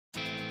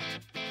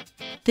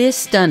This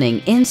stunning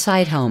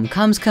inside home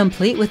comes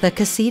complete with a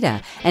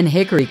casita and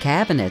hickory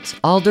cabinets,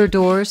 alder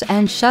doors,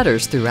 and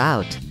shutters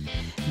throughout.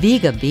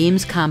 Viga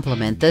beams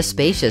complement the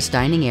spacious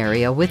dining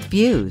area with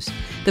views.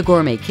 The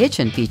gourmet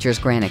kitchen features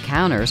granite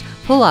counters,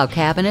 pull-out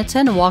cabinets,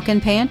 and a walk-in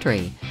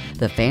pantry.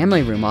 The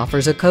family room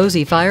offers a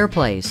cozy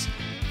fireplace.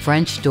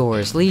 French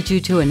doors lead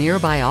you to a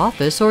nearby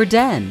office or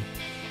den.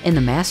 In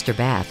the master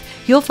bath,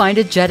 you'll find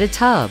a jetted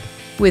tub.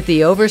 With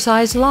the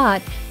oversized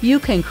lot, you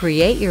can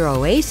create your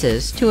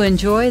oasis to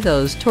enjoy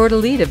those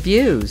tortolita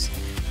views.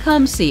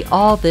 Come see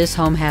all this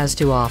home has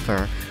to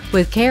offer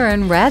with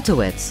Karin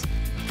Radzewicz.